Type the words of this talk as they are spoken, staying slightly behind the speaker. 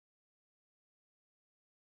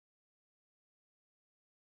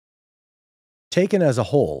Taken as a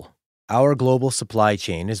whole, our global supply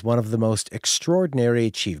chain is one of the most extraordinary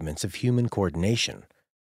achievements of human coordination.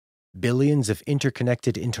 Billions of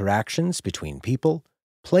interconnected interactions between people,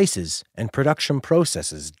 places, and production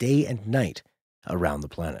processes day and night around the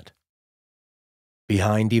planet.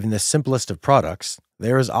 Behind even the simplest of products,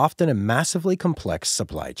 there is often a massively complex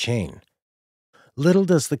supply chain. Little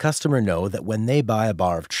does the customer know that when they buy a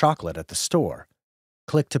bar of chocolate at the store,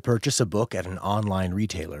 click to purchase a book at an online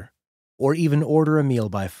retailer, or even order a meal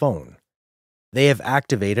by phone, they have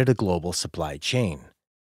activated a global supply chain,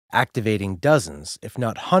 activating dozens, if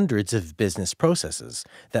not hundreds, of business processes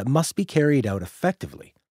that must be carried out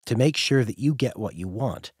effectively to make sure that you get what you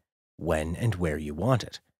want, when and where you want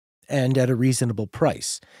it, and at a reasonable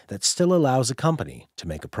price that still allows a company to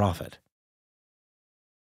make a profit.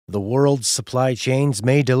 The world's supply chains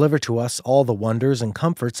may deliver to us all the wonders and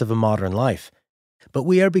comforts of a modern life, but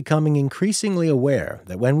we are becoming increasingly aware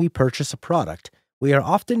that when we purchase a product, we are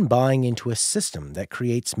often buying into a system that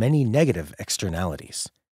creates many negative externalities.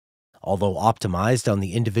 Although optimized on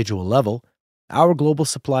the individual level, our global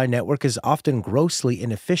supply network is often grossly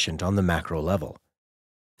inefficient on the macro level.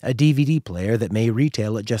 A DVD player that may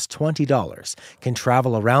retail at just $20 can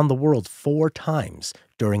travel around the world 4 times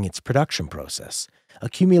during its production process,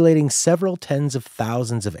 accumulating several tens of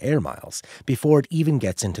thousands of air miles before it even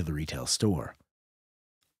gets into the retail store.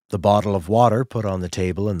 The bottle of water put on the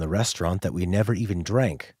table in the restaurant that we never even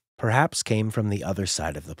drank perhaps came from the other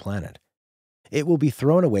side of the planet. It will be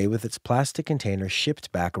thrown away with its plastic container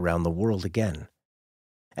shipped back around the world again.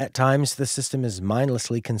 At times, the system is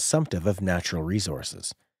mindlessly consumptive of natural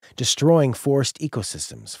resources, destroying forest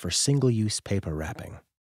ecosystems for single-use paper wrapping.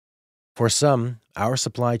 For some, our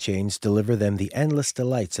supply chains deliver them the endless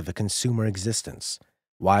delights of a consumer existence,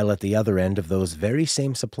 while at the other end of those very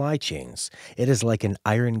same supply chains, it is like an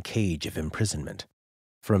iron cage of imprisonment.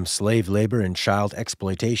 From slave labor and child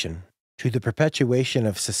exploitation, to the perpetuation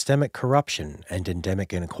of systemic corruption and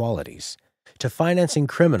endemic inequalities, to financing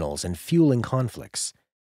criminals and fueling conflicts,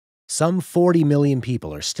 some 40 million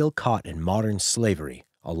people are still caught in modern slavery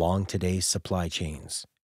along today's supply chains.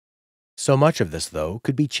 So much of this, though,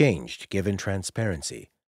 could be changed given transparency.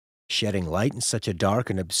 Shedding light in such a dark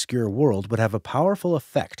and obscure world would have a powerful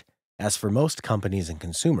effect, as for most companies and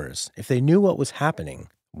consumers, if they knew what was happening,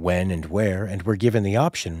 when and where, and were given the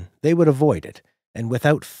option, they would avoid it, and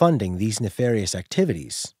without funding these nefarious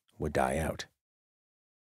activities, would die out.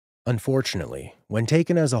 Unfortunately, when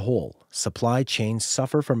taken as a whole, supply chains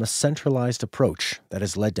suffer from a centralized approach that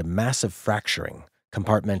has led to massive fracturing,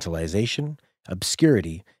 compartmentalization,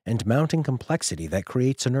 obscurity, and mounting complexity that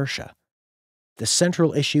creates inertia. The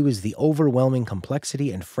central issue is the overwhelming complexity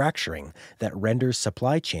and fracturing that renders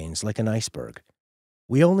supply chains like an iceberg.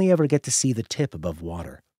 We only ever get to see the tip above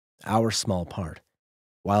water, our small part,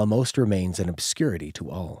 while most remains in obscurity to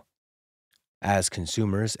all. As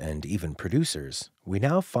consumers and even producers, we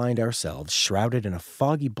now find ourselves shrouded in a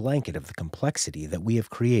foggy blanket of the complexity that we have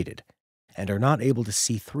created, and are not able to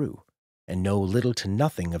see through, and know little to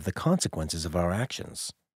nothing of the consequences of our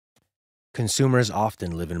actions. Consumers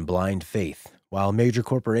often live in blind faith, while major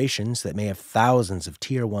corporations that may have thousands of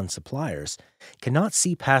Tier 1 suppliers cannot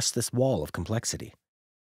see past this wall of complexity.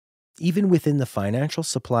 Even within the financial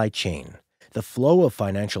supply chain, the flow of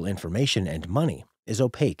financial information and money is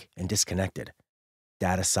opaque and disconnected.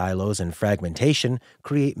 Data silos and fragmentation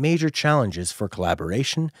create major challenges for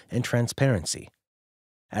collaboration and transparency.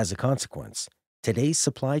 As a consequence, today's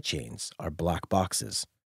supply chains are black boxes.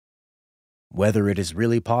 Whether it is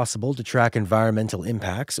really possible to track environmental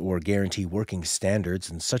impacts or guarantee working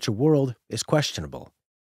standards in such a world is questionable.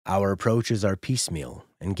 Our approaches are piecemeal,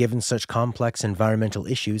 and given such complex environmental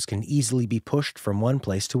issues can easily be pushed from one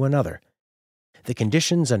place to another. The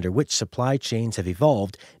conditions under which supply chains have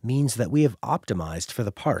evolved means that we have optimized for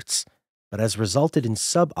the parts, but has resulted in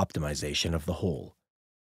sub-optimization of the whole.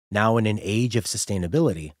 Now in an age of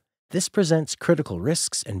sustainability, this presents critical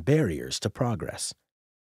risks and barriers to progress.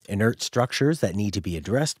 Inert structures that need to be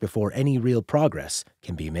addressed before any real progress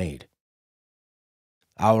can be made.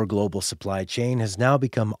 Our global supply chain has now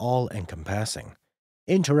become all-encompassing,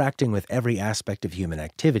 interacting with every aspect of human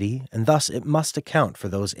activity, and thus it must account for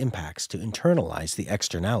those impacts to internalize the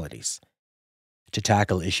externalities. To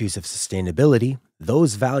tackle issues of sustainability,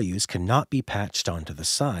 those values cannot be patched onto the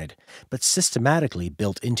side, but systematically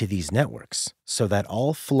built into these networks so that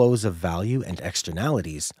all flows of value and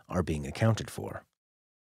externalities are being accounted for.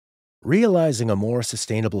 Realizing a more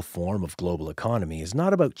sustainable form of global economy is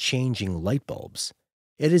not about changing light bulbs.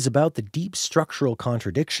 It is about the deep structural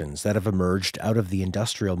contradictions that have emerged out of the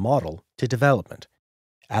industrial model to development.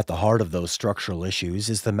 At the heart of those structural issues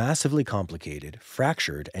is the massively complicated,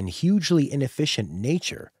 fractured, and hugely inefficient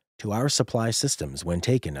nature to our supply systems when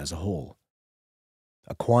taken as a whole.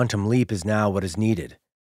 A quantum leap is now what is needed.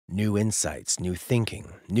 New insights, new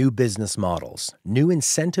thinking, new business models, new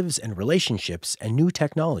incentives and relationships, and new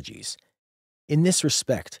technologies. In this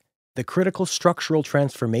respect, the critical structural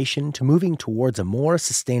transformation to moving towards a more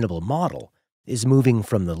sustainable model is moving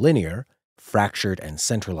from the linear, fractured, and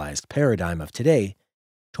centralized paradigm of today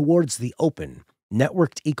towards the open,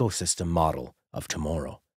 networked ecosystem model of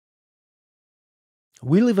tomorrow.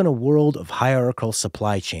 We live in a world of hierarchical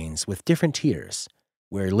supply chains with different tiers,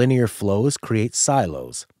 where linear flows create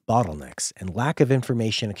silos, bottlenecks, and lack of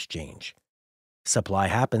information exchange. Supply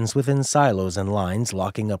happens within silos and lines,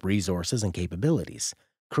 locking up resources and capabilities,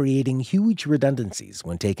 creating huge redundancies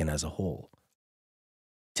when taken as a whole.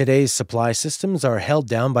 Today's supply systems are held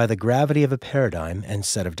down by the gravity of a paradigm and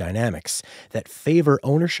set of dynamics that favor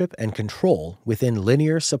ownership and control within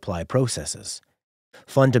linear supply processes.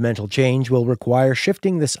 Fundamental change will require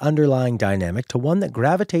shifting this underlying dynamic to one that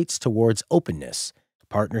gravitates towards openness,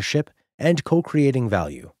 partnership, and co-creating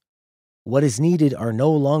value. What is needed are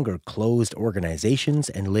no longer closed organizations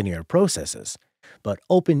and linear processes, but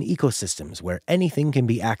open ecosystems where anything can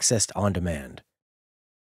be accessed on demand.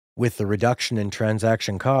 With the reduction in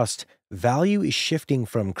transaction cost, value is shifting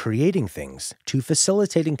from creating things to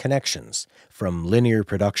facilitating connections, from linear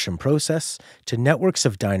production process to networks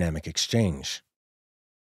of dynamic exchange.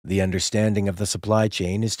 The understanding of the supply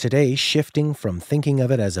chain is today shifting from thinking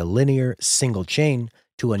of it as a linear, single chain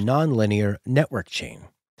to a nonlinear network chain.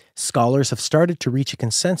 Scholars have started to reach a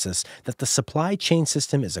consensus that the supply chain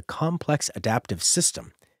system is a complex adaptive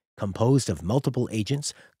system composed of multiple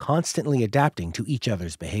agents constantly adapting to each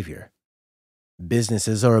other's behavior.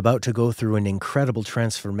 Businesses are about to go through an incredible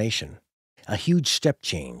transformation, a huge step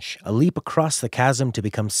change, a leap across the chasm to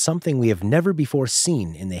become something we have never before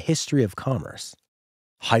seen in the history of commerce.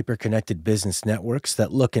 Hyper-connected business networks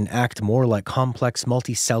that look and act more like complex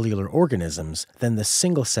multicellular organisms than the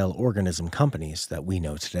single-cell organism companies that we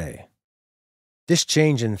know today. This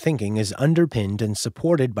change in thinking is underpinned and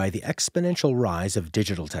supported by the exponential rise of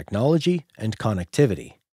digital technology and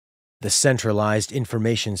connectivity. The centralized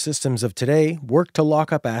information systems of today work to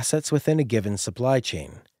lock up assets within a given supply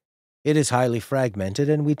chain. It is highly fragmented,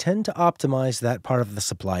 and we tend to optimize that part of the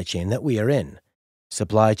supply chain that we are in.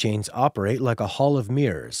 Supply chains operate like a hall of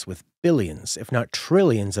mirrors with billions, if not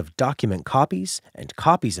trillions, of document copies and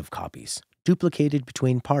copies of copies duplicated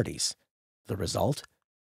between parties. The result?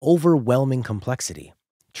 Overwhelming complexity.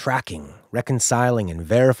 Tracking, reconciling, and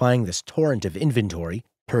verifying this torrent of inventory,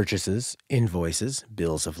 purchases, invoices,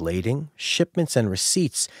 bills of lading, shipments, and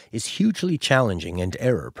receipts is hugely challenging and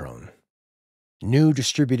error-prone. New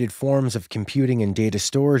distributed forms of computing and data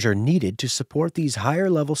storage are needed to support these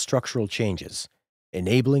higher-level structural changes,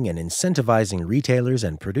 enabling and incentivizing retailers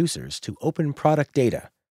and producers to open product data,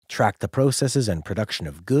 track the processes and production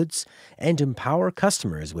of goods, and empower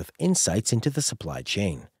customers with insights into the supply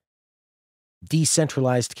chain.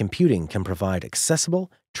 Decentralized computing can provide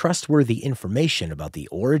accessible, trustworthy information about the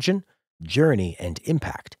origin, journey, and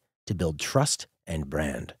impact to build trust and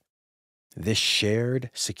brand. This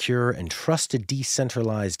shared, secure, and trusted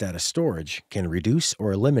decentralized data storage can reduce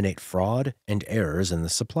or eliminate fraud and errors in the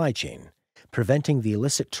supply chain, preventing the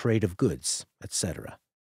illicit trade of goods, etc.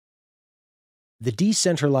 The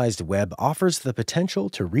decentralized web offers the potential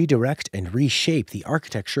to redirect and reshape the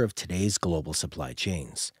architecture of today's global supply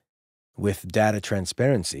chains. With data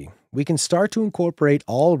transparency, we can start to incorporate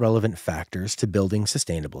all relevant factors to building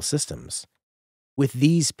sustainable systems. With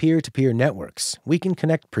these peer-to-peer networks, we can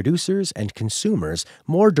connect producers and consumers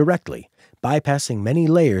more directly, bypassing many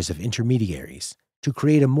layers of intermediaries, to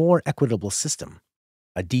create a more equitable system.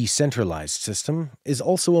 A decentralized system is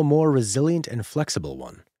also a more resilient and flexible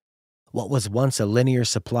one. What was once a linear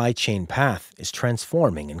supply chain path is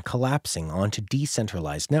transforming and collapsing onto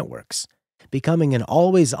decentralized networks, becoming an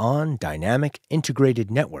always-on, dynamic,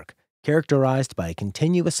 integrated network characterized by a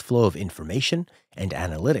continuous flow of information and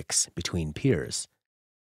analytics between peers.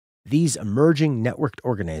 These emerging networked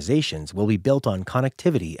organizations will be built on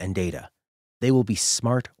connectivity and data. They will be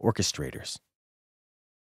smart orchestrators.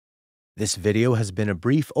 This video has been a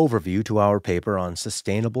brief overview to our paper on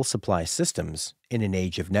sustainable supply systems in an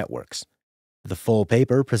age of networks. The full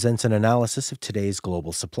paper presents an analysis of today's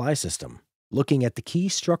global supply system, looking at the key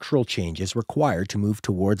structural changes required to move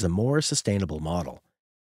towards a more sustainable model.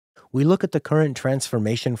 We look at the current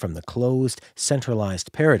transformation from the closed,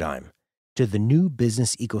 centralized paradigm to the new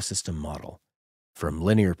business ecosystem model, from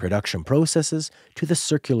linear production processes to the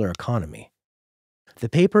circular economy. The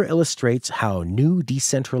paper illustrates how new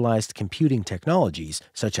decentralized computing technologies,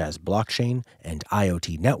 such as blockchain and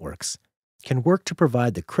IoT networks, can work to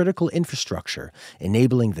provide the critical infrastructure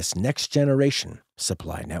enabling this next generation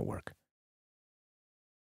supply network.